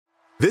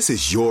This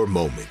is your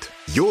moment,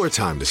 your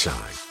time to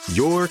shine,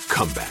 your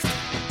comeback.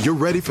 You're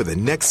ready for the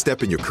next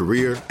step in your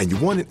career, and you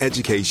want an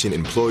education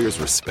employers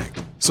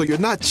respect. So you're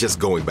not just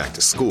going back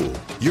to school,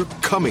 you're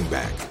coming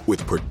back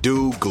with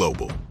Purdue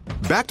Global.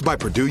 Backed by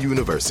Purdue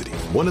University,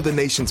 one of the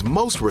nation's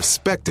most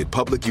respected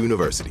public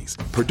universities,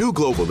 Purdue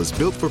Global is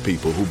built for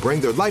people who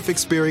bring their life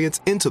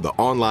experience into the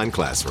online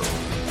classroom.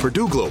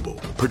 Purdue Global,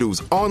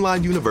 Purdue's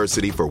online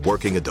university for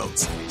working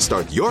adults.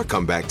 Start your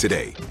comeback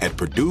today at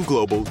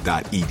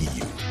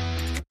purdueglobal.edu.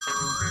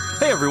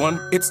 Hey everyone,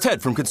 it's Ted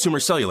from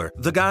Consumer Cellular,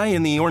 the guy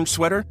in the orange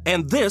sweater,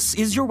 and this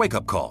is your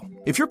wake-up call.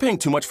 If you're paying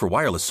too much for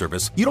wireless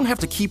service, you don't have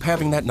to keep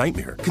having that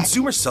nightmare.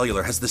 Consumer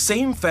Cellular has the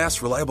same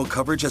fast, reliable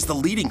coverage as the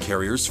leading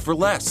carriers for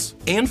less.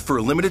 And for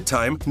a limited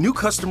time, new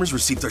customers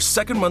receive their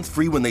second month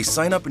free when they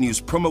sign up and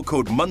use promo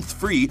code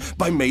MONTHFREE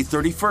by May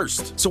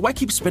 31st. So why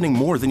keep spending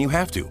more than you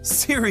have to?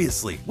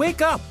 Seriously,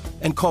 wake up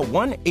and call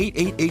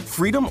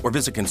 1-888-FREEDOM or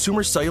visit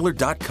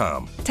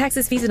consumercellular.com.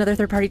 Taxes, fees, and other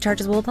third-party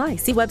charges will apply.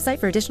 See website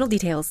for additional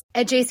details.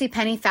 At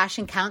JCPenney,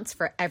 fashion counts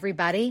for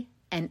everybody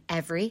and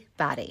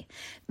everybody.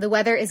 The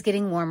weather is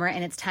getting warmer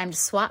and it's time to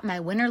swap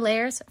my winter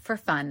layers for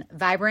fun,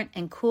 vibrant,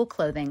 and cool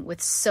clothing.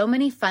 With so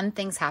many fun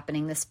things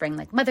happening this spring,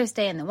 like Mother's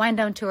Day and the Wind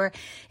Down Tour,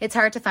 it's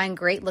hard to find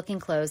great looking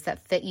clothes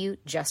that fit you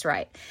just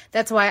right.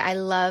 That's why I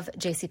love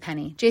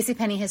JCPenney.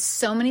 JCPenney has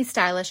so many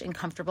stylish and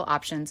comfortable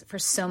options for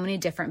so many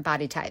different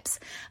body types.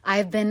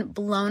 I've been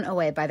blown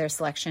away by their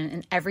selection,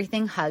 and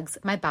everything hugs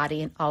my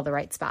body in all the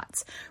right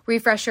spots.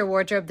 Refresh your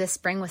wardrobe this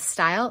spring with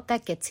style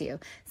that gets you.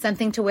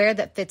 Something to wear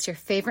that fits your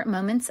favorite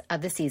moments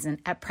of the season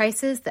at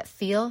prices that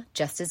feel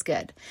just as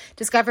good.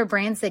 Discover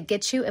brands that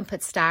get you and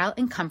put style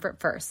and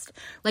comfort first,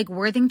 like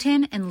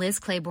Worthington and Liz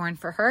Claiborne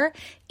for her,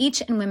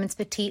 each in women's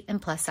petite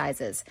and plus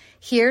sizes.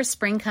 Here,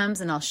 spring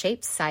comes in all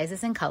shapes,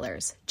 sizes, and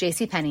colors.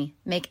 JCPenney,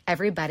 make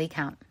everybody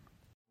count.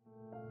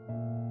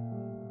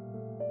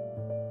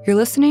 You're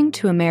listening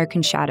to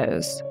American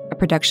Shadows, a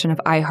production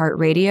of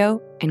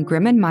iHeartRadio and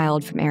Grim and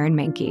Mild from Aaron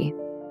Mahnke.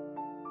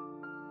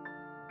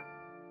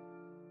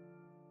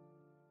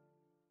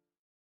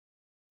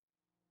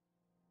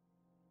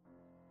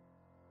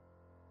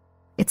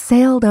 It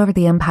sailed over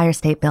the Empire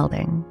State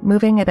Building,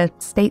 moving at a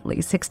stately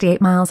 68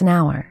 miles an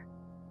hour.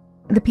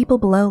 The people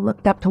below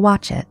looked up to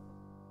watch it.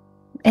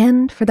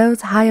 And for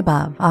those high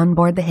above on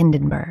board the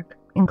Hindenburg,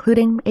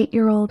 including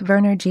 8-year-old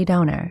Werner G.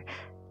 Donner,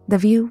 the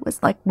view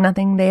was like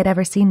nothing they had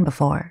ever seen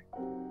before.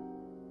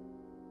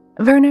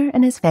 Werner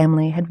and his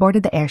family had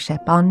boarded the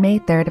airship on May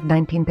 3rd of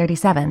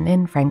 1937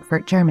 in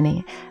Frankfurt,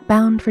 Germany,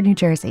 bound for New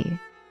Jersey.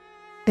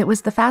 It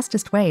was the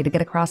fastest way to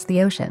get across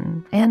the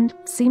ocean, and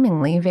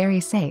seemingly very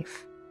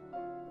safe.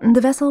 The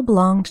vessel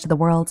belonged to the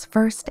world's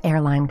first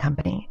airline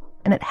company,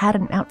 and it had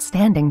an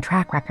outstanding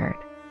track record.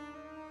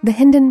 The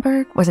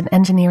Hindenburg was an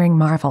engineering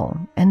marvel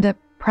and a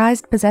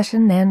prized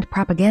possession and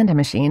propaganda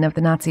machine of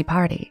the Nazi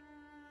Party.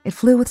 It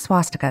flew with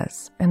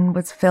swastikas and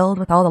was filled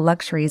with all the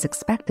luxuries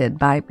expected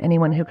by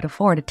anyone who could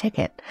afford a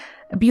ticket: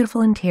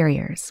 beautiful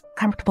interiors,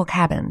 comfortable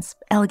cabins,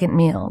 elegant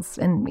meals,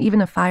 and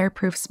even a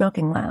fireproof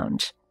smoking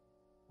lounge.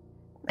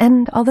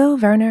 And although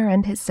Werner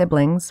and his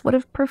siblings would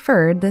have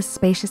preferred the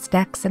spacious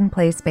decks and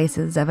play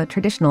spaces of a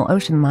traditional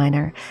ocean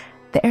liner,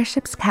 the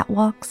airship's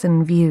catwalks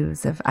and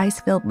views of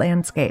ice-filled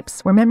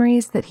landscapes were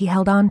memories that he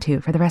held on to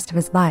for the rest of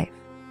his life.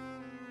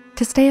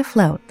 To stay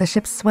afloat, the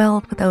ship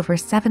swelled with over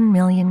 7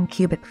 million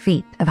cubic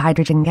feet of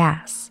hydrogen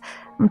gas.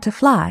 To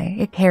fly,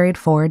 it carried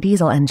 4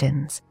 diesel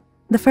engines.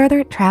 The further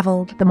it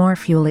traveled, the more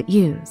fuel it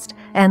used,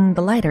 and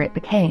the lighter it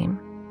became.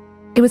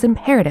 It was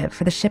imperative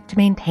for the ship to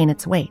maintain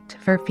its weight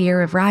for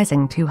fear of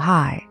rising too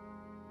high.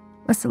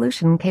 A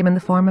solution came in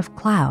the form of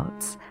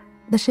clouds.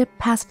 The ship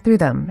passed through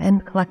them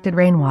and collected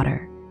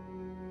rainwater.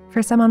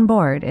 For some on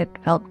board, it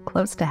felt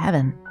close to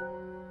heaven.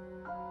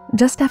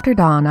 Just after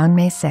dawn on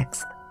May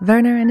 6th,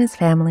 Werner and his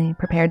family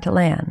prepared to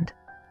land.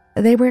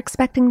 They were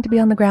expecting to be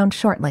on the ground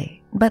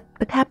shortly, but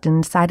the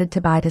captain decided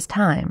to bide his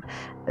time.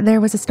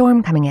 There was a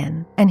storm coming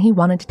in, and he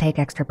wanted to take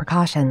extra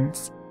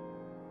precautions.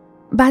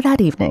 By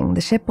that evening, the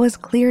ship was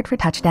cleared for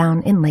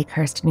touchdown in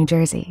Lakehurst, New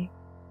Jersey.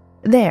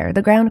 There,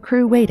 the ground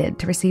crew waited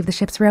to receive the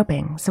ship's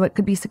roping so it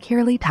could be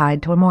securely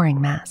tied to a mooring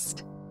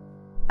mast.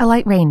 A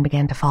light rain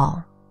began to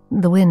fall.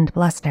 The wind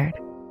blustered.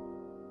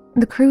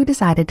 The crew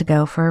decided to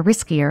go for a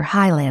riskier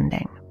high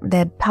landing.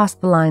 They'd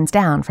tossed the lines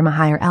down from a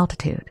higher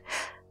altitude.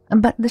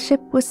 But the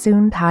ship was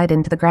soon tied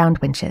into the ground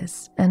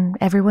winches, and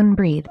everyone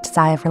breathed a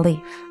sigh of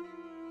relief.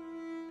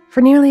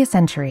 For nearly a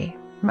century,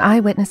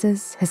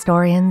 eyewitnesses,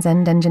 historians,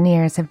 and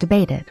engineers have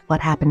debated what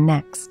happened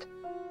next.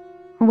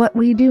 What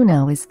we do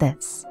know is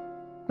this.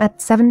 At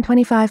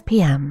 7:25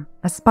 p.m.,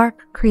 a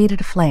spark created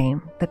a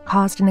flame that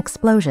caused an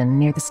explosion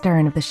near the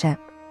stern of the ship.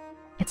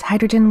 Its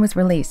hydrogen was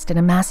released in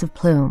a massive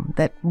plume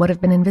that would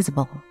have been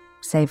invisible,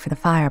 save for the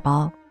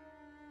fireball.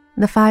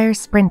 The fire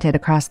sprinted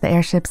across the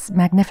airship's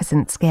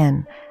magnificent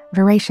skin,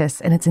 voracious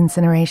in its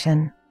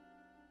incineration.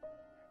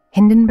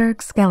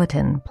 Hindenburg's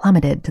skeleton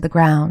plummeted to the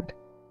ground.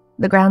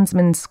 The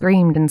groundsmen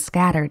screamed and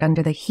scattered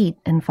under the heat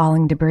and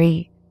falling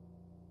debris.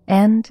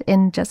 And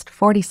in just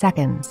 40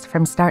 seconds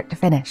from start to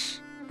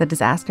finish, the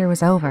disaster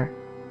was over.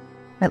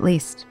 At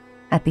least,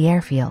 at the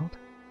airfield.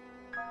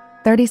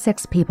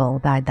 36 people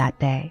died that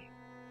day.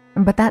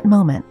 But that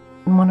moment,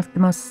 one of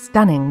the most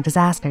stunning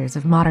disasters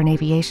of modern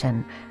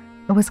aviation,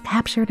 was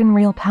captured in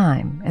real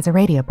time as a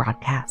radio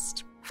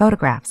broadcast.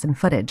 Photographs and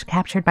footage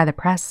captured by the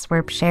press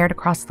were shared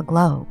across the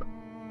globe.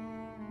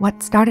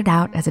 What started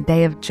out as a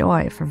day of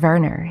joy for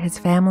Werner, his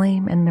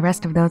family, and the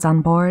rest of those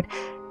on board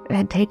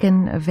had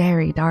taken a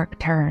very dark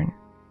turn.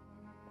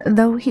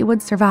 Though he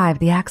would survive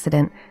the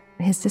accident,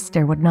 his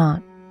sister would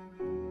not.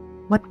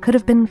 What could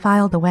have been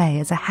filed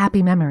away as a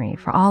happy memory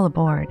for all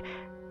aboard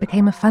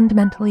became a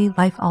fundamentally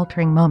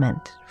life-altering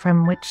moment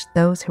from which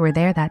those who were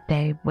there that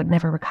day would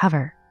never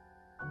recover.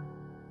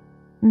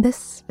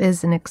 This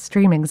is an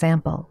extreme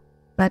example,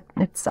 but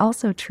it's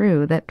also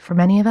true that for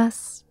many of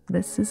us,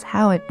 this is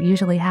how it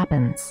usually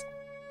happens.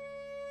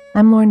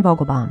 I'm Lauren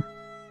Vogelbaum.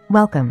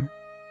 Welcome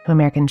to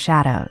American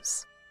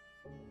Shadows.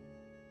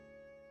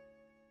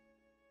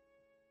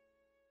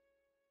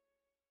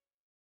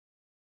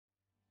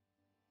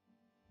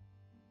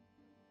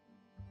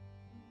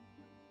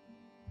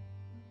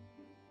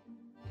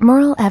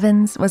 Merle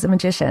Evans was a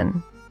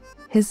magician.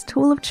 His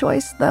tool of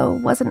choice, though,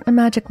 wasn't a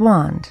magic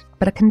wand,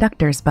 but a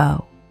conductor's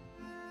bow.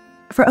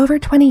 For over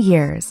 20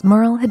 years,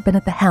 Merle had been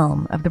at the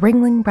helm of the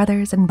Ringling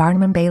Brothers and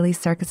Barnum and Bailey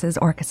Circus's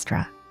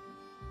orchestra.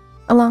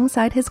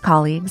 Alongside his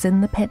colleagues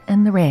in the pit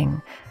and the ring,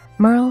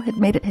 Merle had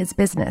made it his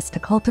business to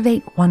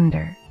cultivate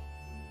wonder.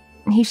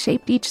 He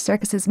shaped each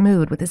circus's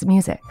mood with his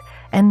music,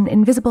 an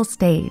invisible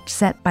stage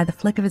set by the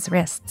flick of his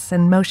wrists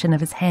and motion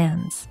of his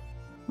hands.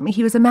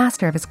 He was a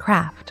master of his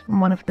craft,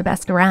 one of the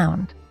best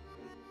around.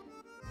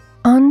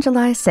 On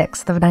July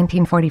 6th of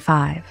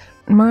 1945,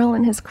 Merle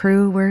and his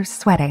crew were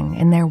sweating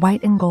in their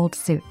white and gold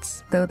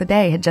suits, though the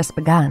day had just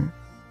begun.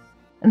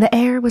 The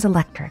air was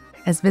electric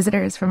as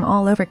visitors from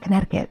all over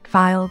Connecticut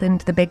filed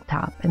into the Big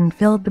Top and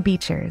filled the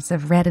bleachers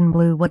of red and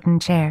blue wooden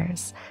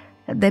chairs.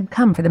 They'd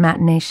come for the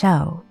matinee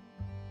show.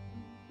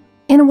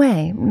 In a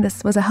way,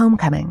 this was a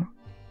homecoming.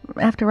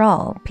 After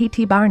all,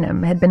 P.T.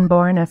 Barnum had been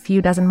born a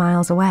few dozen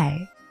miles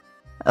away.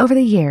 Over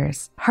the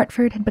years,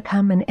 Hartford had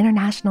become an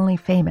internationally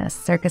famous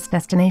circus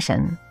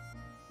destination.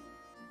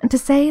 And to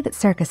say that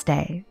Circus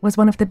Day was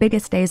one of the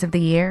biggest days of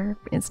the year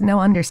is no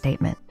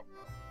understatement.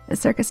 The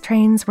circus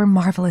trains were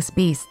marvelous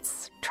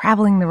beasts,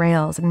 traveling the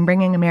rails and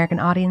bringing American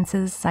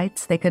audiences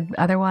sights they could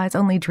otherwise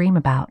only dream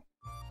about.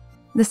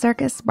 The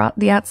circus brought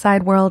the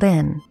outside world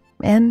in,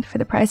 and for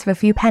the price of a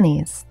few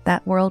pennies,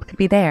 that world could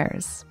be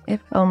theirs,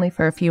 if only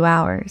for a few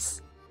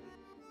hours.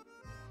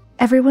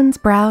 Everyone's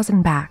brows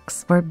and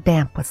backs were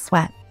damp with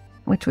sweat,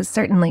 which was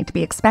certainly to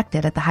be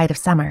expected at the height of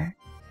summer.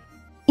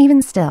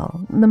 Even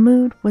still, the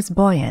mood was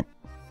buoyant,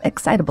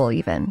 excitable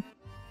even.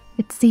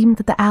 It seemed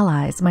that the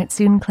Allies might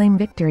soon claim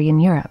victory in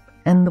Europe,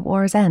 and the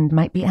war's end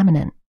might be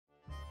imminent.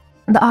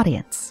 The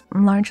audience,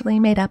 largely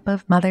made up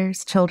of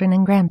mothers, children,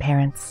 and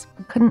grandparents,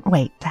 couldn't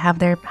wait to have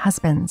their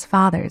husbands,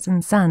 fathers,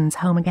 and sons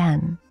home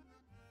again.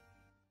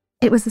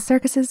 It was the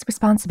circus's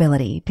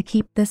responsibility to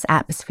keep this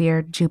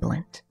atmosphere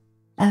jubilant.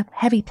 A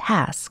heavy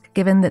task,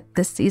 given that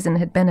this season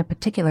had been a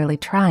particularly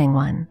trying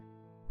one.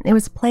 It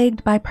was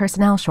plagued by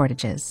personnel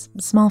shortages,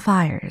 small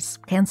fires,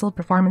 canceled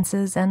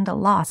performances, and a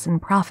loss in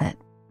profit.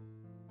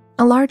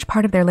 A large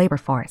part of their labor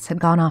force had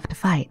gone off to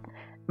fight.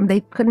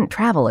 They couldn't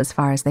travel as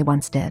far as they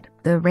once did.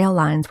 The rail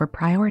lines were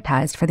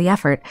prioritized for the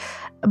effort,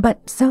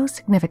 but so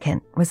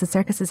significant was the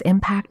circus's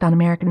impact on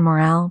American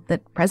morale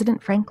that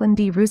President Franklin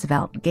D.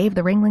 Roosevelt gave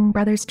the Ringling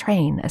Brothers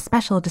train a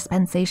special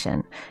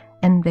dispensation,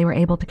 and they were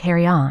able to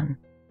carry on.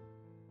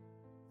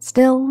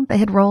 Still, they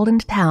had rolled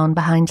into town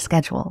behind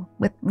schedule,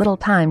 with little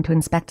time to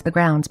inspect the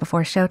grounds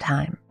before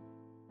showtime.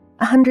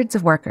 Hundreds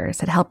of workers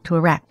had helped to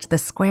erect the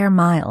square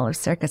mile of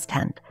circus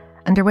tent,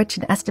 under which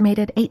an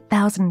estimated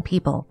 8,000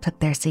 people took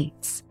their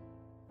seats.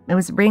 It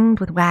was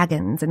ringed with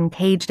wagons and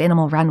caged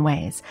animal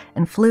runways,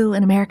 and flew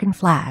an American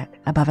flag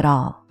above it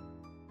all.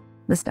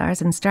 The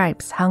Stars and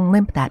Stripes hung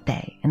limp that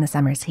day in the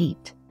summer's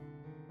heat.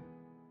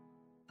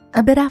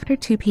 A bit after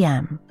 2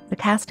 p.m., the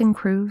cast and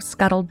crew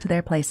scuttled to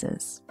their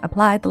places,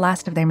 applied the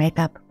last of their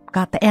makeup,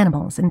 got the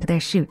animals into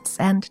their chutes,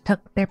 and took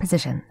their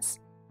positions.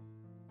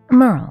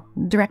 Merle,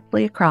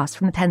 directly across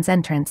from the tent's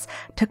entrance,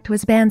 took to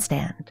his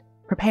bandstand,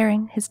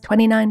 preparing his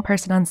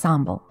 29-person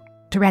ensemble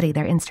to ready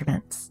their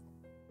instruments.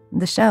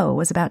 The show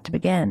was about to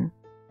begin.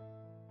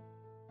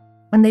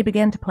 When they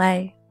began to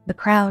play, the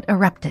crowd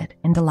erupted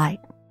in delight.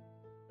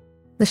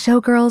 The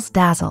showgirls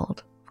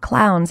dazzled,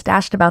 clowns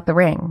dashed about the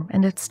ring,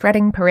 and a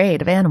strutting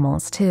parade of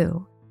animals,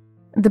 too.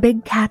 The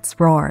big cats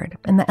roared,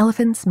 and the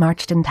elephants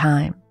marched in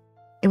time.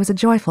 It was a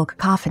joyful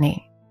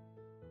cacophony.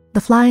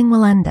 The Flying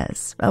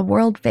Wallendas, a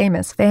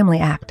world-famous family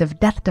act of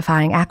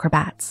death-defying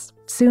acrobats,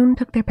 soon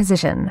took their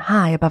position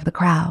high above the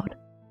crowd.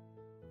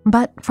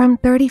 But from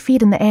 30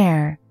 feet in the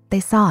air,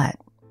 they saw it.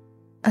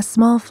 A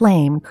small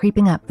flame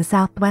creeping up the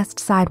southwest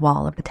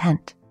sidewall of the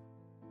tent.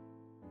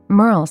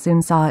 Merle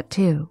soon saw it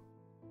too.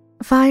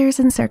 Fires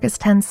in circus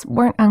tents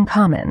weren't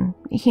uncommon,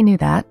 he knew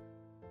that.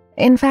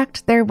 In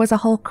fact, there was a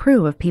whole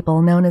crew of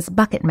people known as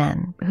bucket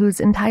men,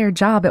 whose entire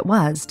job it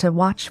was to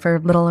watch for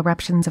little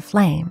eruptions of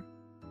flame.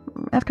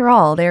 After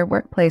all, their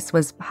workplace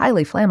was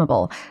highly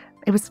flammable.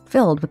 It was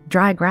filled with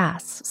dry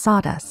grass,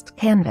 sawdust,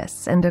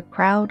 canvas, and a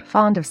crowd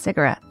fond of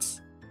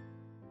cigarettes.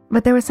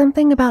 But there was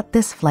something about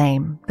this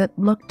flame that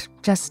looked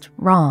just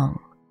wrong.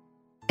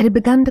 It had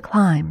begun to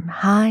climb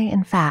high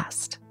and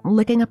fast,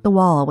 licking up the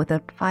wall with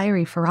a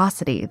fiery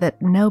ferocity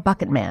that no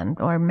bucket man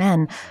or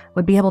men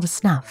would be able to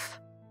snuff.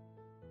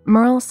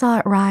 Merle saw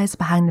it rise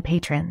behind the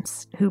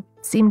patrons, who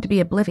seemed to be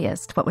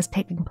oblivious to what was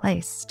taking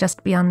place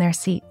just beyond their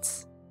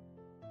seats.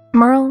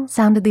 Merle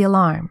sounded the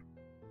alarm.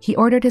 He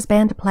ordered his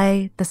band to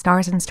play The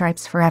Stars and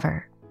Stripes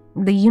Forever,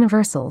 the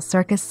universal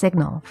circus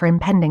signal for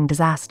impending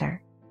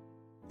disaster.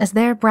 As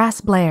their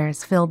brass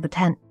blares filled the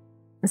tent,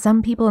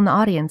 some people in the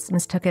audience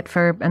mistook it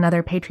for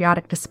another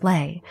patriotic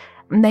display.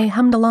 They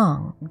hummed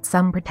along,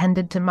 some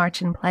pretended to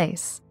march in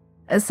place.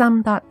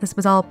 Some thought this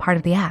was all part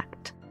of the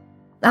act.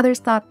 Others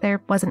thought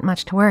there wasn't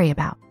much to worry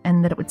about,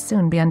 and that it would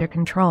soon be under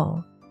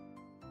control.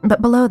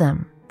 But below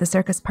them, the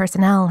circus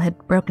personnel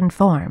had broken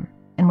form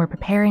and were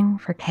preparing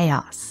for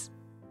chaos.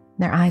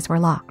 Their eyes were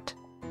locked,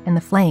 and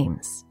the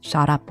flames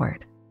shot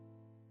upward.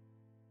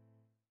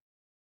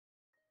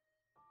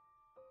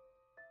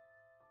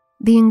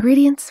 The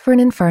ingredients for an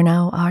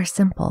inferno are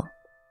simple: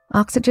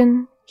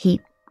 oxygen,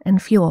 heat,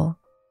 and fuel.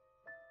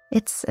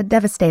 It's a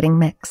devastating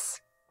mix.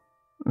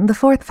 The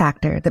fourth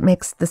factor that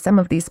makes the sum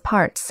of these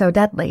parts so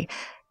deadly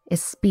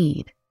is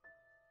speed.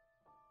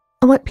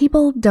 What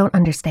people don't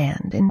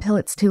understand until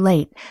it's too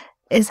late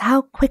is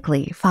how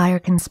quickly fire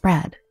can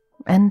spread,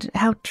 and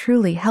how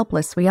truly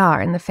helpless we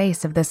are in the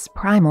face of this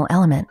primal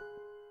element.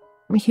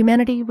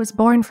 Humanity was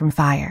born from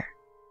fire,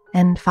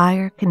 and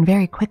fire can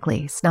very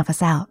quickly snuff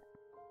us out.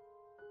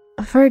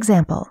 For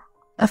example,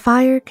 a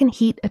fire can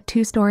heat a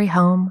 2-story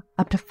home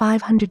up to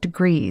 500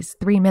 degrees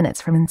 3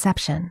 minutes from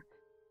inception.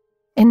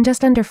 In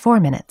just under 4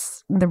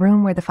 minutes, the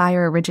room where the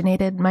fire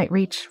originated might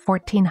reach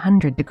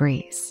 1,400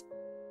 degrees.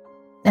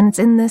 And it's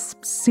in this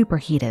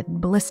superheated,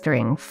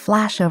 blistering,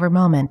 flashover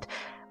moment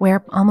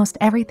where almost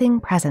everything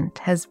present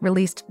has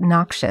released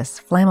noxious,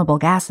 flammable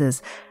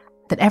gases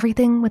that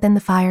everything within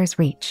the fire's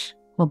reach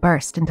will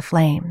burst into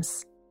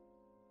flames.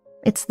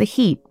 It's the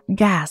heat,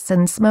 gas,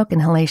 and smoke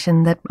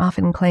inhalation that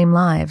often claim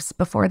lives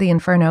before the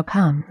inferno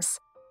comes.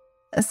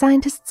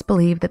 Scientists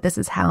believe that this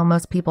is how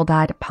most people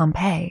died at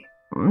Pompeii,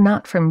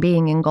 not from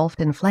being engulfed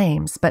in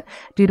flames, but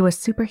due to a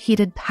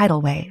superheated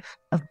tidal wave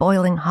of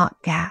boiling hot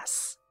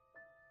gas.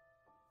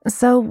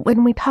 So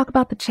when we talk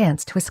about the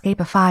chance to escape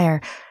a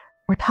fire,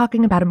 we're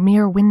talking about a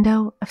mere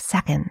window of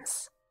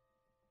seconds.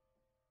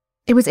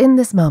 It was in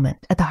this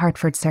moment at the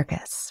Hartford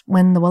Circus,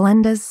 when the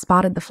Wallendas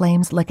spotted the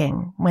flames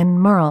licking, when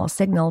Merle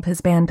signaled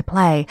his band to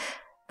play,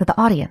 that the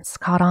audience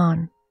caught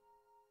on.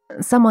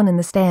 Someone in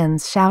the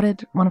stands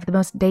shouted one of the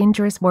most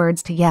dangerous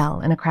words to yell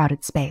in a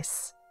crowded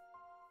space: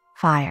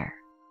 fire.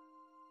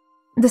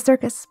 The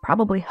circus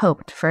probably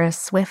hoped for a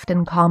swift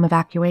and calm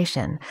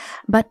evacuation,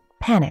 but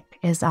panic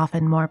is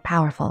often more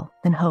powerful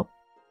than hope.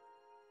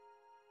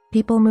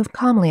 People moved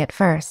calmly at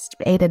first,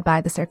 aided by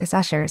the circus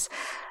ushers,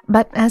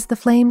 but as the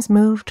flames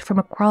moved from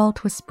a crawl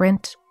to a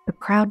sprint, the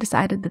crowd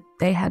decided that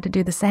they had to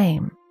do the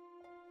same.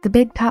 The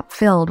big top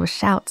filled with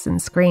shouts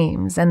and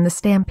screams, and the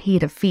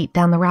stampede of feet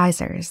down the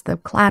risers, the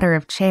clatter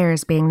of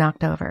chairs being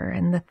knocked over,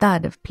 and the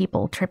thud of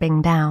people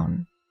tripping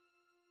down.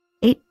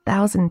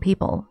 8,000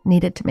 people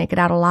needed to make it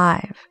out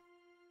alive.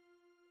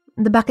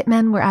 The bucket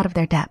men were out of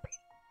their depth.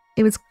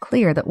 It was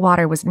clear that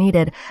water was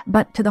needed,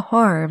 but to the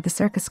horror of the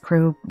circus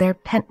crew, their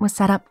tent was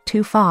set up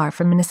too far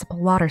from municipal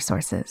water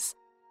sources.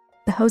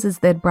 The hoses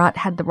they'd brought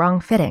had the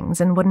wrong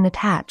fittings and wouldn't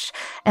attach,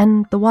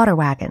 and the water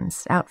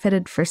wagons,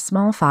 outfitted for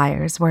small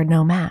fires, were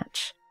no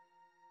match.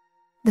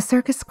 The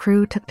circus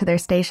crew took to their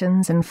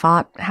stations and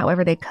fought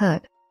however they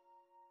could.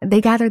 They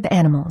gathered the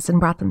animals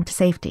and brought them to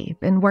safety,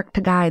 and worked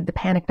to guide the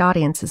panicked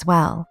audience as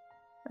well.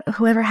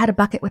 Whoever had a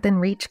bucket within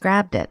reach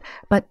grabbed it,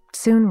 but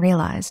soon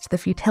realized the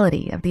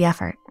futility of the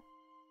effort.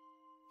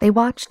 They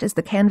watched as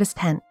the canvas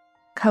tent,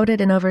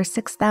 coated in over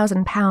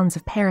 6,000 pounds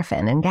of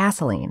paraffin and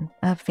gasoline,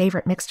 a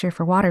favorite mixture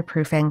for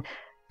waterproofing,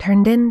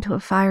 turned into a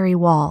fiery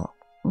wall,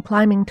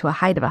 climbing to a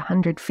height of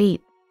 100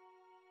 feet.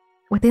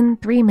 Within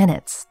 3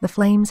 minutes, the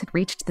flames had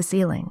reached the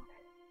ceiling,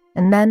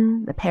 and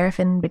then the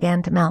paraffin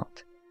began to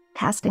melt,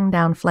 casting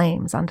down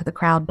flames onto the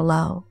crowd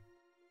below.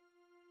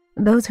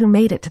 Those who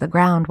made it to the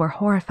ground were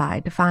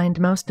horrified to find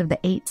most of the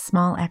 8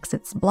 small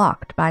exits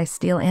blocked by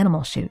steel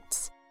animal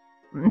chutes.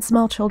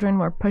 Small children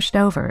were pushed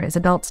over as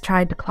adults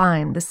tried to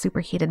climb the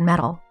superheated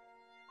metal.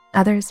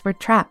 Others were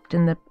trapped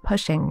in the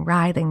pushing,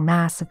 writhing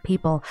mass of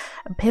people,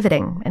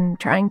 pivoting and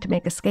trying to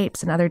make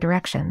escapes in other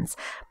directions,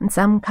 and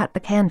some cut the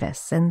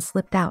canvas and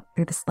slipped out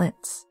through the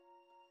slits.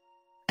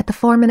 At the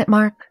 4-minute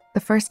mark, the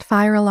first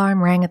fire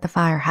alarm rang at the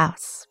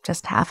firehouse,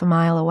 just half a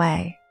mile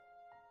away.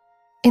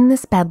 In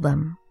this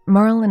bedlam,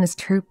 Merle and his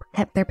troupe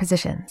kept their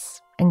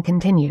positions and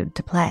continued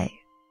to play.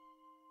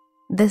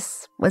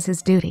 This was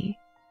his duty,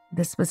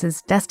 This was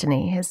his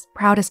destiny, his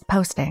proudest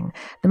posting,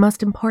 the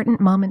most important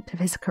moment of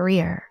his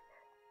career.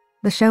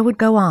 The show would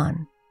go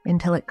on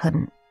until it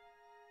couldn't.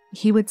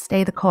 He would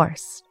stay the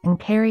course and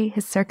carry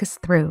his circus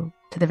through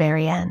to the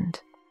very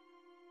end.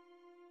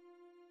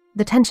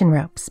 The tension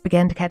ropes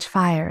began to catch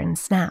fire and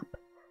snap.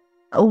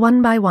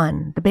 One by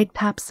one, the big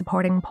top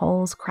supporting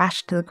poles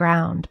crashed to the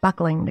ground,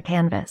 buckling to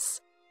canvas.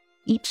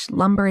 Each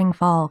lumbering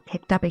fall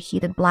kicked up a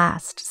heated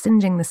blast,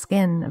 singeing the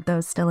skin of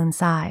those still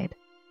inside.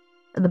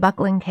 The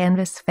buckling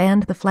canvas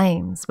fanned the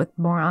flames with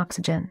more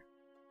oxygen.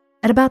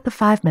 At about the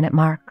 5-minute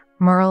mark,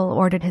 Merle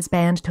ordered his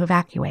band to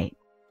evacuate.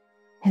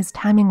 His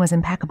timing was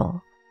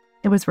impeccable.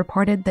 It was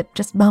reported that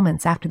just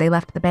moments after they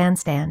left the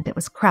bandstand, it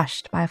was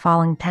crushed by a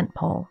falling tent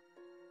pole.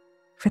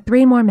 For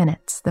 3 more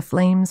minutes, the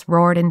flames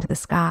roared into the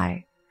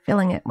sky,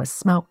 filling it with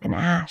smoke and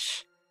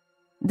ash.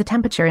 The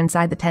temperature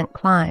inside the tent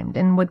climbed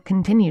and would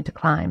continue to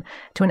climb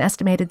to an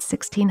estimated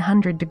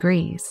 1,600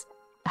 degrees,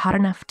 hot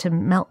enough to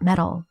melt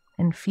metal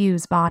and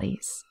fuse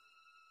bodies.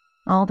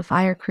 All the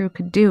fire crew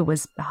could do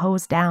was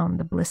hose down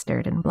the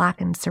blistered and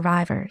blackened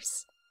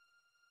survivors.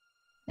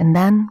 And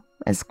then,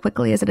 as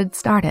quickly as it had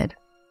started,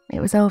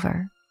 it was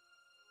over.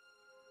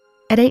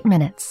 At 8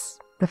 minutes,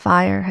 the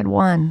fire had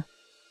won.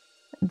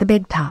 The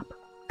big top,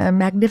 a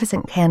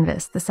magnificent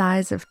canvas the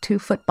size of 2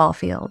 football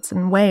fields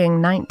and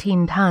weighing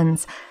 19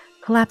 tons,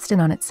 collapsed in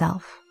on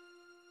itself.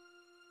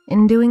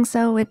 In doing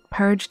so, it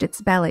purged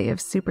its belly of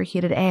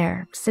superheated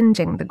air,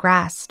 singeing the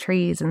grass,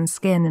 trees, and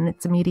skin in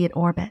its immediate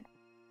orbit.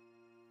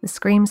 The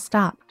screams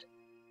stopped.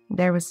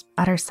 There was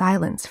utter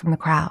silence from the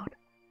crowd.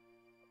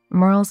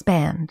 Merle's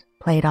band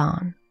played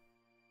on.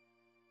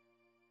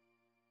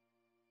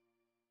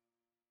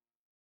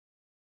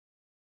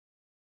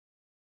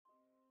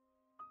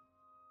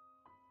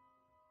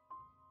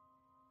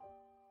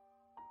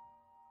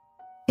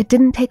 It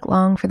didn't take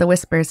long for the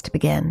whispers to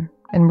begin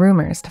and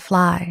rumors to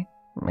fly.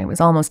 It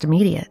was almost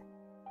immediate.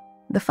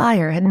 The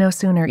fire had no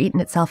sooner eaten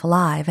itself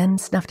alive and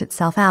snuffed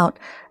itself out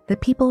that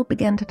people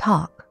began to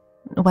talk.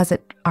 Was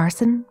it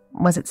arson?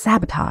 Was it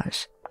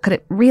sabotage? Could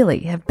it really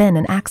have been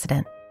an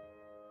accident?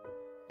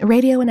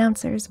 Radio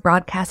announcers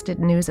broadcasted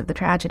news of the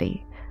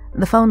tragedy.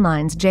 The phone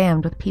lines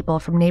jammed with people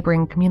from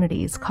neighboring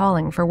communities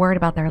calling for word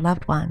about their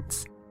loved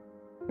ones.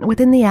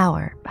 Within the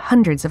hour,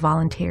 hundreds of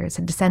volunteers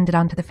had descended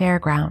onto the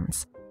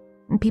fairgrounds.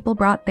 People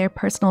brought their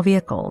personal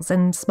vehicles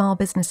and small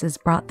businesses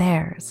brought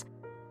theirs.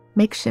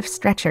 Makeshift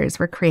stretchers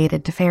were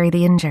created to ferry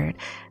the injured.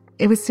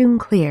 It was soon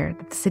clear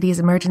that the city's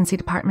emergency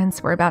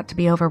departments were about to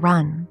be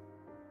overrun.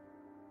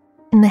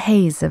 In the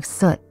haze of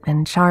soot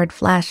and charred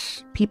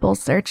flesh, people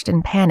searched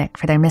in panic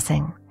for their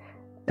missing.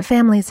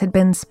 Families had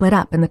been split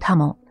up in the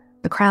tumult,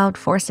 the crowd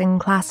forcing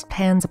clasped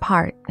hands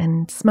apart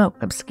and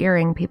smoke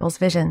obscuring people's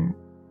vision.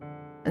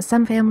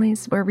 Some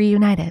families were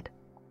reunited.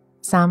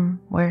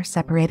 Some were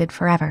separated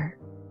forever.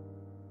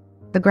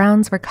 The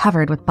grounds were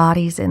covered with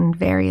bodies in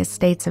various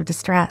states of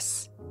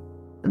distress.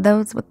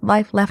 Those with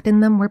life left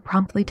in them were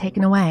promptly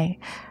taken away.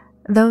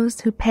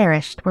 Those who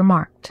perished were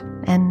marked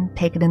and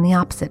taken in the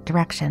opposite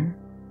direction.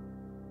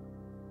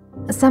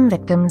 Some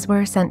victims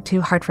were sent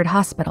to Hartford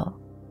Hospital.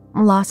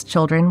 Lost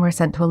children were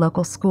sent to a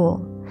local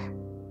school.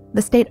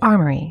 The state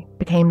armory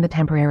became the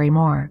temporary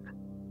morgue.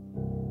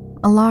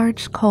 A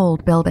large,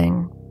 cold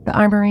building, the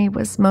armory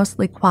was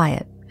mostly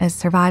quiet as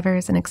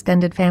survivors and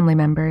extended family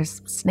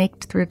members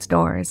snaked through its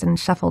doors and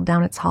shuffled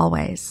down its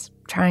hallways,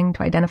 trying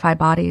to identify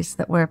bodies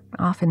that were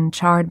often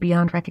charred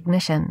beyond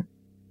recognition.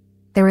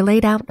 They were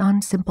laid out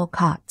on simple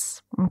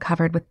cots and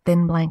covered with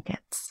thin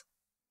blankets.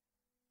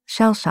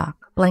 Shell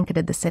shock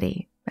blanketed the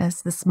city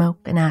as the smoke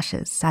and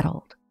ashes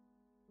settled.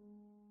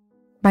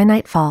 By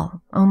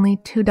nightfall, only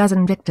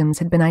 24 victims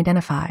had been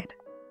identified,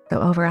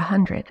 though over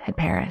 100 had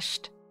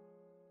perished.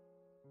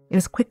 It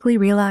was quickly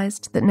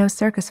realized that no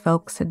circus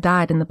folks had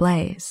died in the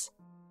blaze.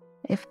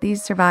 If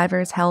these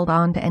survivors held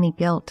on to any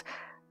guilt,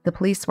 the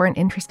police weren't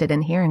interested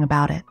in hearing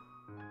about it.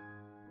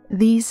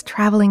 These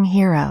traveling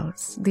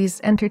heroes, these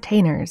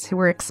entertainers who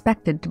were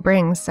expected to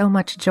bring so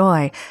much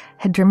joy,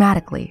 had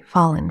dramatically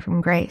fallen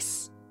from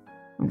grace.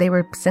 They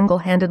were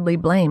single-handedly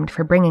blamed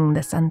for bringing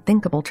this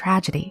unthinkable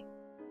tragedy.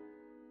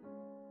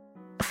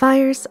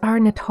 Fires are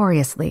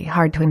notoriously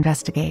hard to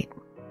investigate,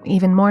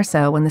 even more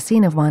so when the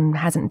scene of one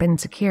hasn't been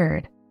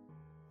secured.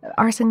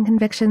 Arson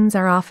convictions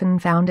are often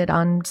founded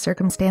on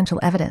circumstantial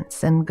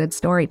evidence and good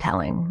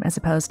storytelling, as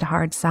opposed to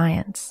hard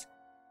science.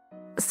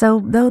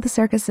 So, though the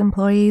circus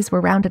employees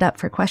were rounded up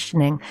for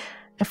questioning,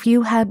 a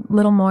few had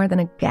little more than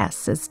a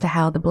guess as to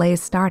how the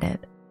blaze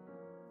started.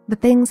 The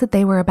things that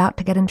they were about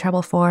to get in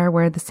trouble for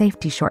were the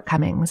safety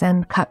shortcomings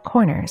and cut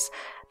corners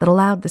that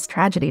allowed this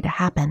tragedy to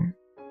happen.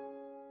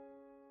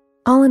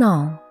 All in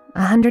all,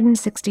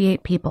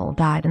 168 people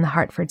died in the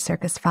Hartford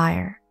Circus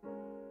fire.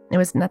 It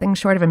was nothing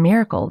short of a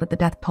miracle that the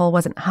death toll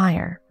wasn't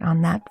higher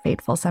on that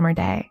fateful summer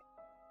day.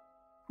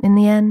 In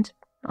the end,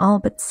 all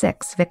but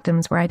 6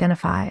 victims were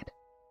identified.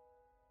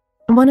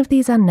 One of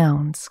these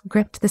unknowns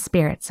gripped the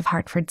spirits of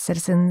Hartford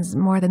citizens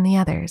more than the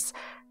others.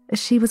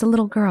 She was a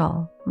little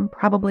girl,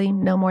 probably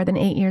no more than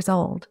 8 years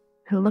old,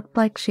 who looked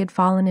like she had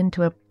fallen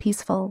into a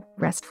peaceful,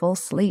 restful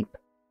sleep.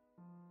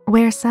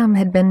 Where some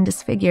had been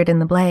disfigured in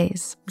the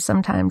blaze,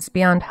 sometimes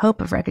beyond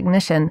hope of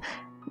recognition,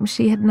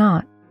 she had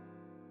not.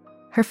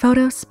 Her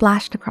photo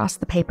splashed across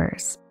the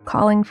papers,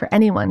 calling for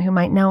anyone who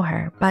might know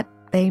her, but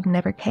they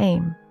never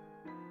came.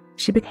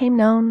 She became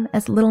known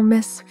as Little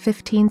Miss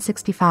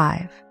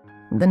 1565,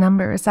 the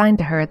number assigned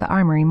to her at the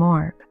Armory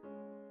morgue.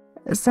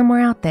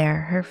 Somewhere out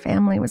there, her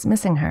family was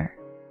missing her.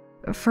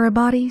 For a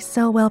body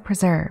so well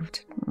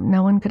preserved,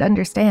 no one could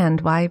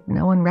understand why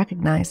no one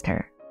recognized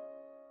her.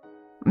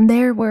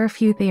 There were a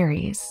few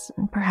theories.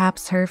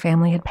 Perhaps her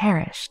family had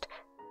perished.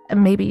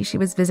 Maybe she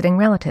was visiting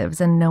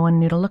relatives and no one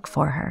knew to look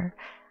for her.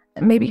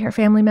 Maybe her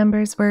family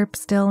members were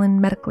still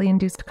in medically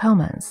induced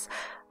comas.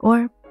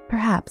 Or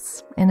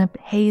perhaps, in a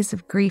haze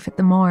of grief at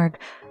the morgue,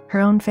 her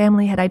own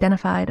family had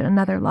identified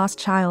another lost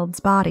child's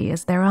body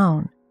as their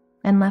own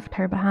and left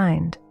her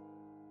behind.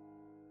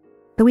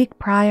 The week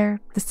prior,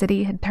 the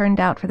city had turned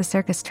out for the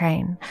circus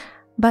train,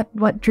 but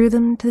what drew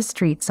them to the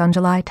streets on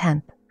July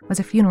 10th was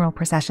a funeral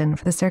procession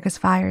for the circus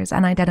fire's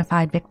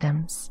unidentified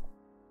victims.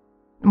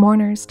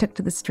 Mourners took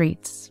to the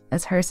streets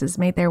as hearses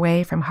made their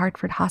way from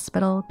Hartford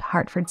Hospital to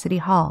Hartford City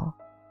Hall,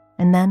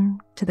 and then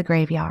to the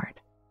graveyard.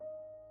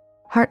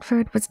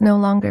 Hartford was no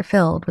longer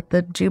filled with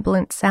the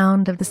jubilant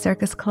sound of the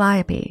circus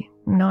calliope,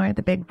 nor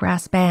the big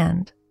brass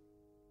band.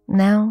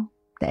 Now,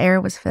 the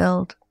air was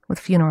filled with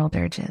funeral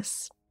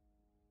dirges.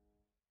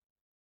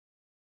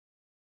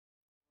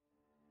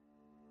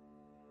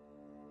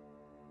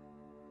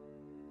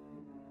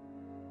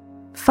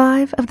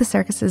 Five of the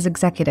circus's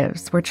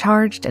executives were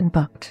charged and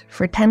booked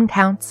for 10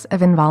 counts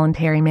of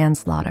involuntary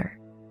manslaughter.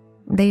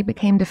 They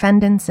became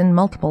defendants in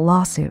multiple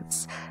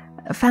lawsuits.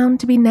 Found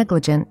to be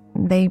negligent,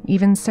 they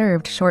even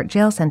served short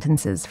jail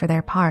sentences for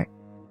their part.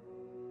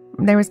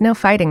 There was no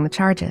fighting the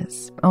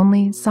charges,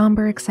 only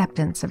somber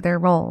acceptance of their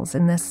roles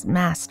in this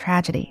mass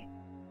tragedy.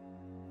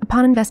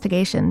 Upon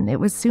investigation, it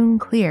was soon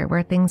clear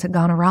where things had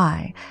gone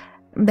awry.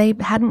 They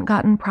hadn't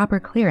gotten proper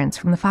clearance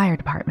from the fire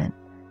department.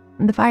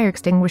 The fire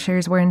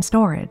extinguishers were in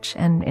storage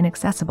and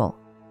inaccessible.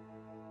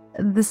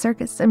 The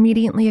circus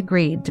immediately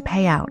agreed to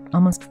pay out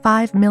almost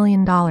 $5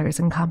 million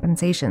in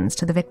compensations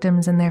to the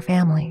victims and their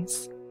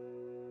families.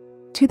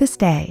 To this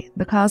day,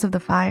 the cause of the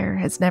fire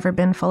has never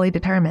been fully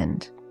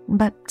determined,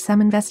 but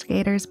some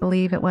investigators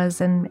believe it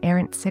was an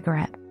errant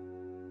cigarette.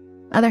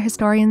 Other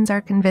historians are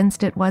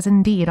convinced it was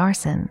indeed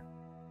arson.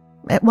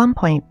 At one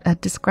point, a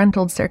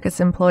disgruntled circus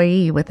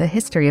employee with a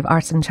history of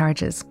arson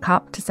charges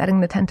copped to setting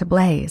the tent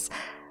ablaze,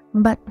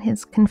 but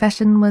his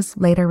confession was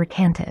later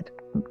recanted,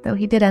 though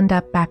he did end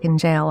up back in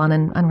jail on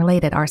an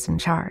unrelated arson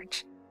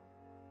charge.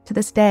 To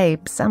this day,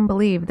 some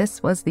believe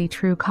this was the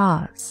true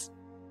cause.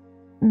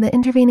 The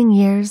intervening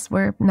years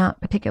were not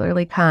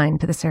particularly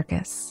kind to the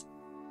circus.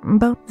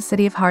 Both the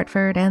city of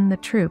Hartford and the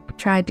troupe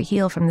tried to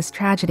heal from this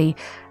tragedy,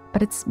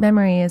 but its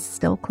memory is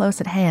still close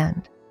at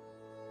hand.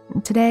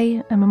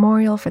 Today, a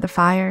memorial for the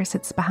fire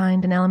sits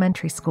behind an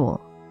elementary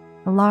school,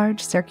 a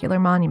large circular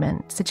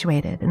monument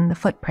situated in the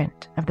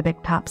footprint of the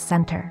Big Top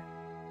Center.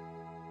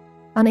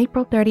 On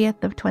April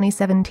 30th of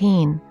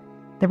 2017,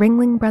 the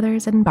Ringling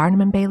Brothers and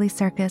Barnum and Bailey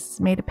Circus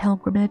made a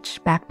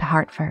pilgrimage back to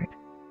Hartford.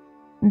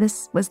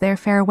 This was their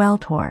farewell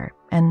tour,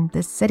 and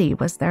this city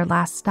was their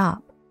last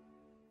stop.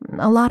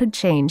 A lot had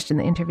changed in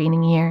the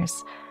intervening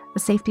years. The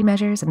safety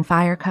measures and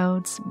fire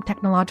codes,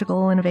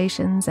 technological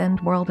innovations,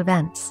 and world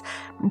events.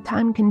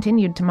 Time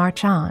continued to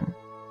march on.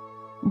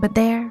 But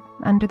there,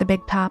 under the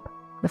Big Top,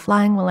 the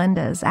Flying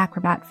Wallenda's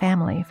acrobat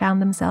family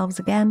found themselves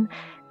again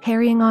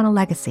carrying on a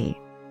legacy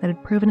that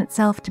had proven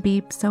itself to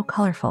be so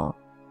colorful,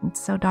 and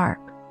so dark,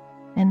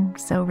 and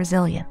so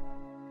resilient.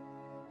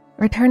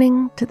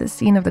 Returning to the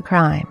scene of the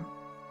crime,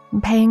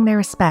 paying their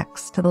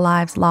respects to the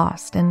lives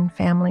lost and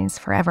families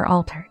forever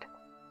altered,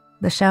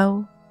 the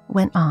show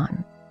went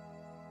on.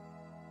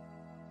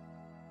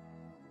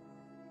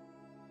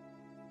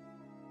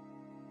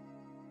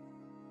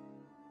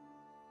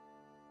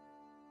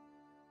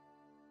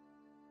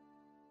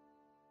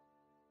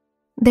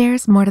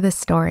 There's more to this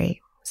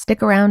story.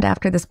 Stick around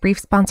after this brief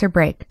sponsor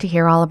break to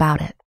hear all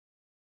about it.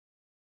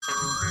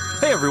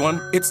 Hey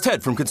everyone, it's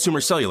Ted from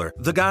Consumer Cellular,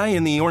 the guy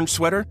in the orange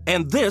sweater,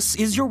 and this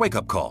is your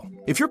wake-up call.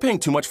 If you're paying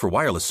too much for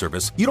wireless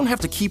service, you don't have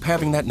to keep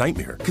having that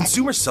nightmare.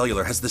 Consumer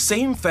Cellular has the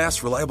same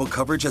fast, reliable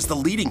coverage as the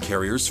leading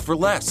carriers for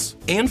less.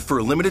 And for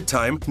a limited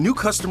time, new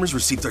customers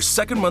receive their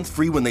second month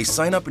free when they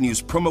sign up and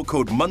use promo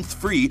code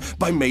MONTHFREE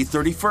by May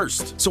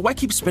 31st. So why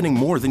keep spending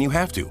more than you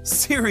have to?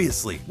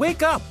 Seriously,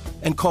 wake up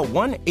and call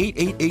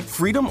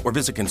 1-888-FREEDOM or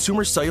visit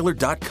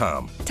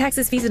consumercellular.com.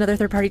 Taxes, fees, and other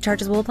third-party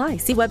charges will apply.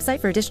 See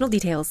website for additional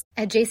details.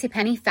 At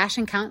JCPenney,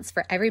 fashion counts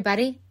for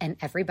everybody and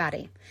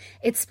everybody.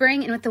 It's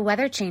spring, and with the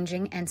weather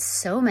changing and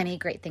so many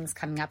great things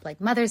coming up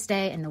like Mother's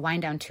Day and the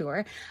Wind Down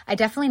Tour, I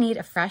definitely need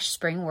a fresh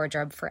spring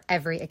wardrobe for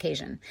every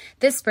occasion.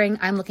 This spring,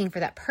 I'm looking for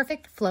that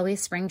perfect flowy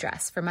spring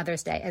dress for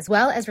Mother's Day, as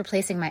well as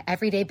replacing my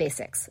everyday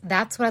basics.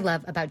 That's what I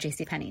love about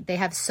JCPenney. They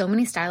have so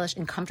many stylish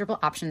and comfortable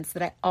options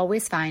that I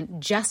always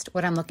find just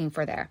what I'm looking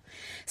for there.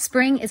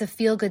 Spring is a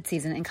feel-good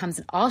season and comes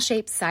in all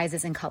shapes,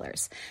 sizes, and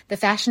colors. The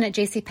fashion at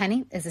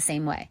JCPenney is the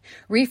same way.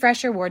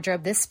 Refresh your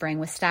wardrobe this spring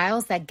with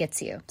styles that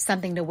gets you,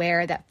 something to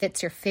wear that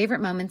fits your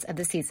favorite moments of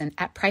the season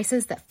at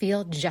prices that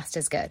feel just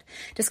as good.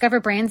 Discover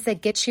brands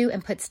that get you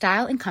and put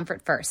style and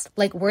comfort first,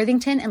 like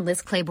Worthington and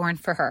Liz Claiborne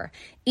for her,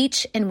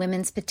 each in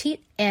women's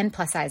petite and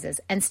plus sizes,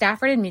 and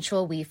Stafford and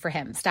Mutual Weave for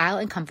him, style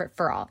and comfort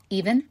for all,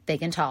 even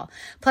big and tall.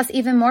 Plus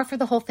even more for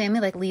the whole family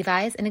like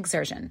Levi's and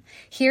Exertion.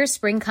 Here,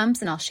 spring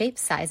comes in all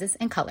shapes, sizes,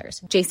 and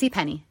colors.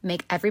 JCPenney,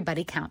 make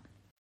everybody count.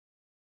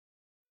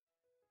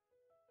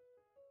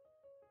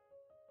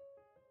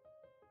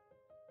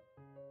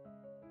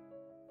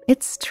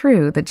 It's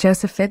true that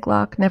Joseph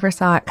Figlock never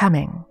saw it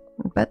coming,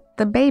 but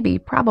the baby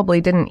probably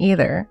didn't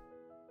either.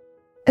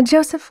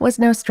 Joseph was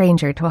no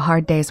stranger to a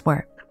hard day's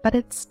work, but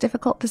it's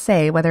difficult to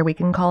say whether we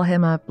can call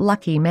him a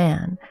lucky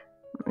man.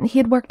 He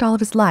had worked all of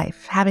his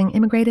life, having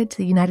immigrated to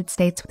the United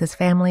States with his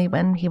family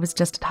when he was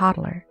just a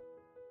toddler.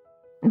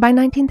 By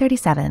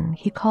 1937,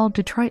 he called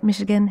Detroit,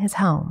 Michigan his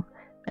home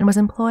and was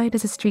employed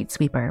as a street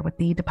sweeper with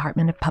the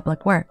Department of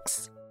Public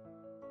Works.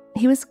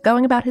 He was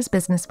going about his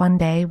business one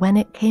day when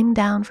it came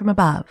down from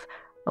above.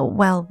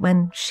 Well,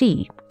 when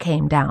she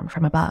came down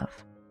from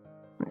above.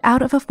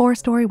 Out of a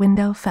 4-story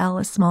window fell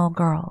a small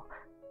girl,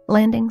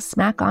 landing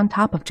smack on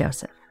top of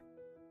Joseph.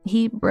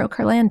 He broke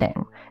her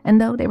landing, and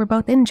though they were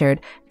both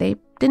injured, they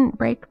didn't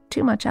break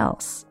too much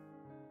else.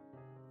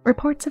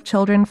 Reports of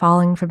children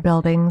falling from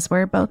buildings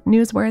were both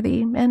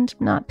newsworthy and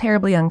not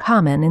terribly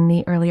uncommon in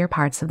the earlier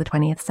parts of the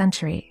 20th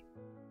century.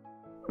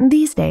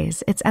 These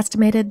days, it's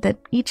estimated that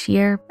each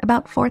year,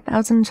 about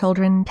 4,000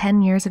 children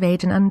 10 years of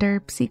age and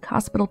under seek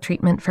hospital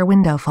treatment for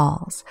window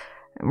falls.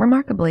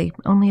 Remarkably,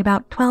 only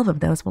about 12 of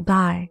those will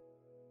die.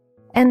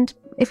 And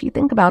if you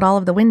think about all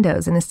of the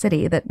windows in a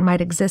city that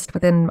might exist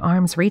within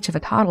arm's reach of a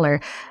toddler,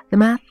 the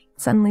math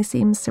suddenly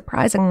seems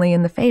surprisingly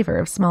in the favor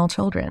of small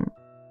children.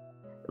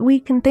 We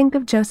can think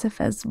of Joseph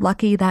as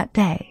lucky that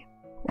day,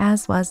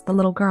 as was the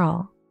little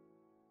girl.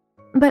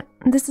 But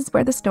this is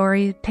where the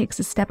story takes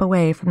a step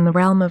away from the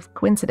realm of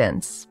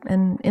coincidence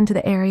and into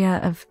the area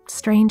of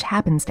strange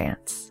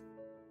happenstance.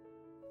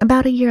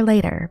 About a year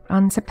later,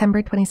 on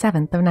September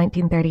 27th of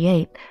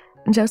 1938,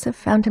 Joseph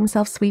found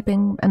himself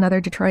sweeping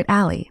another Detroit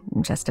alley,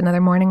 just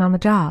another morning on the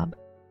job.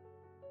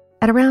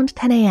 At around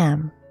 10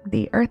 a.m.,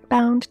 the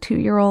earthbound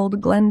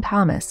 2-year-old Glenn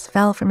Thomas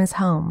fell from his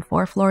home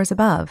 4 floors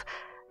above,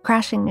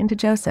 crashing into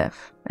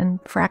Joseph and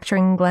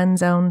fracturing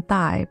Glenn's own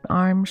thigh,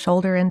 arm,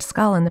 shoulder, and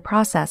skull in the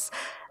process,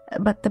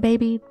 but the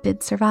baby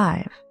did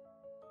survive.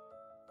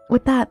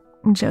 With that,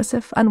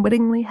 Joseph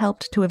unwittingly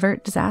helped to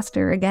avert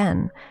disaster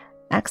again,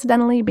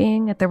 accidentally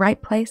being at the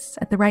right place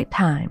at the right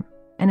time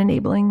and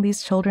enabling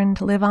these children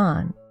to live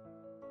on.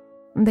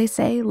 They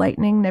say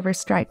lightning never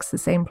strikes the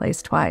same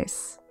place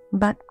twice,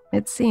 but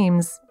it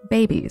seems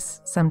babies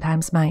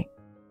sometimes might.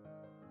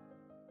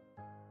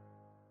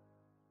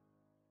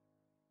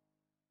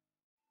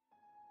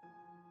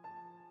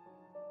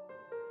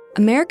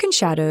 American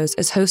Shadows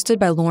is hosted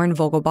by Lauren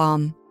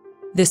Vogelbaum.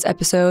 This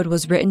episode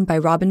was written by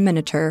Robin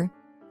Miniter,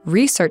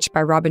 researched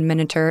by Robin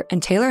Miniter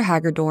and Taylor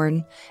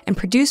Hagerdorn, and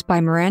produced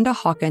by Miranda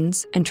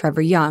Hawkins and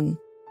Trevor Young,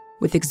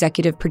 with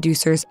executive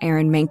producers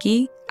Aaron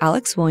Mahnke,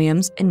 Alex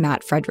Williams, and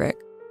Matt Frederick.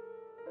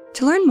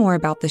 To learn more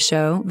about the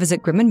show,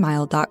 visit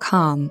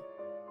grimandmild.com.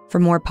 For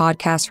more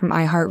podcasts from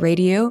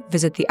iHeartRadio,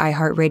 visit the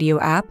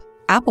iHeartRadio app,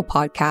 Apple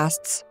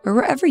Podcasts, or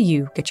wherever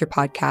you get your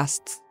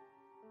podcasts.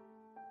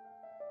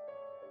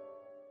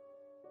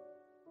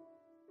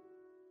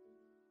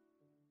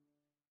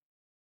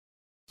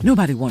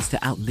 Nobody wants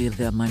to outlive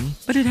their money,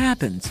 but it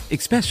happens,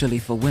 especially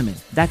for women.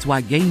 That's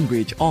why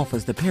Gainbridge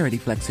offers the Parity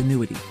Flex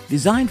annuity,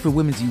 designed for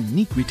women's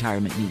unique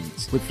retirement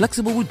needs. With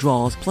flexible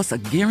withdrawals plus a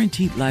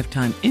guaranteed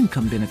lifetime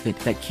income benefit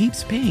that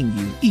keeps paying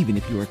you even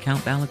if your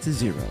account balance is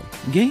zero.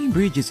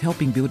 Gainbridge is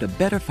helping build a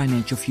better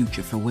financial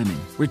future for women.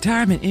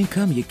 Retirement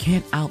income you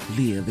can't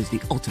outlive is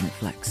the ultimate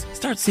flex.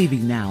 Start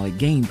saving now at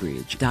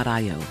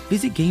Gainbridge.io.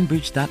 Visit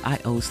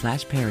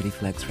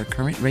Gainbridge.io/ParityFlex for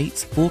current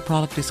rates, full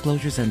product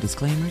disclosures and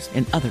disclaimers,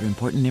 and other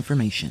important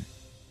information.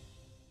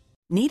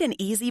 Need an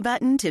easy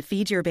button to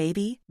feed your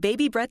baby?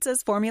 Baby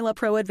Brezza's Formula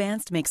Pro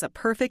Advanced makes a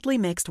perfectly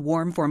mixed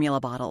warm formula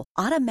bottle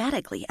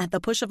automatically at the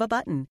push of a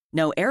button.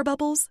 No air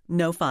bubbles,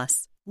 no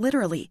fuss.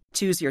 Literally,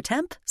 choose your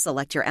temp,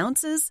 select your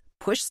ounces,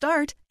 push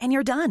start, and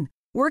you're done.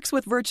 Works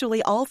with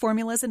virtually all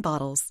formulas and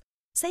bottles.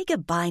 Say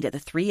goodbye to the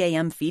 3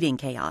 a.m. feeding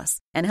chaos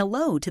and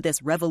hello to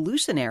this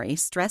revolutionary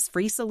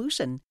stress-free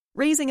solution.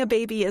 Raising a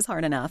baby is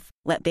hard enough.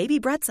 Let Baby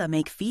Brezza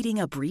make feeding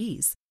a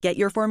breeze. Get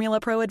your Formula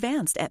Pro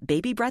Advanced at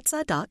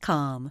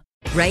babybrezza.com.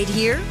 Right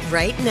here,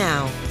 right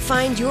now.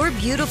 Find your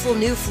beautiful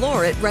new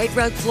floor at Right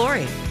Rug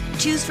Flooring.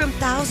 Choose from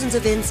thousands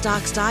of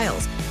in-stock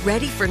styles,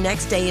 ready for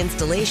next day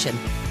installation,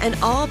 and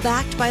all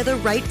backed by the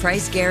right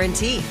price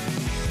guarantee.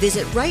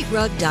 Visit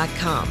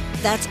rightrug.com.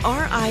 That's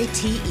RITERUG.com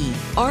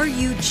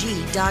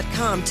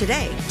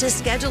today to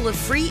schedule a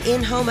free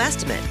in-home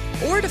estimate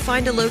or to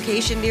find a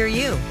location near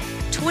you.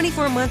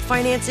 24-month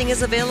financing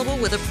is available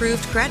with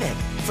approved credit.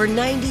 For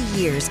 90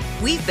 years,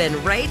 we've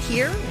been right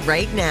here,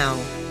 right now.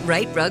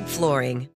 Right Rug Flooring.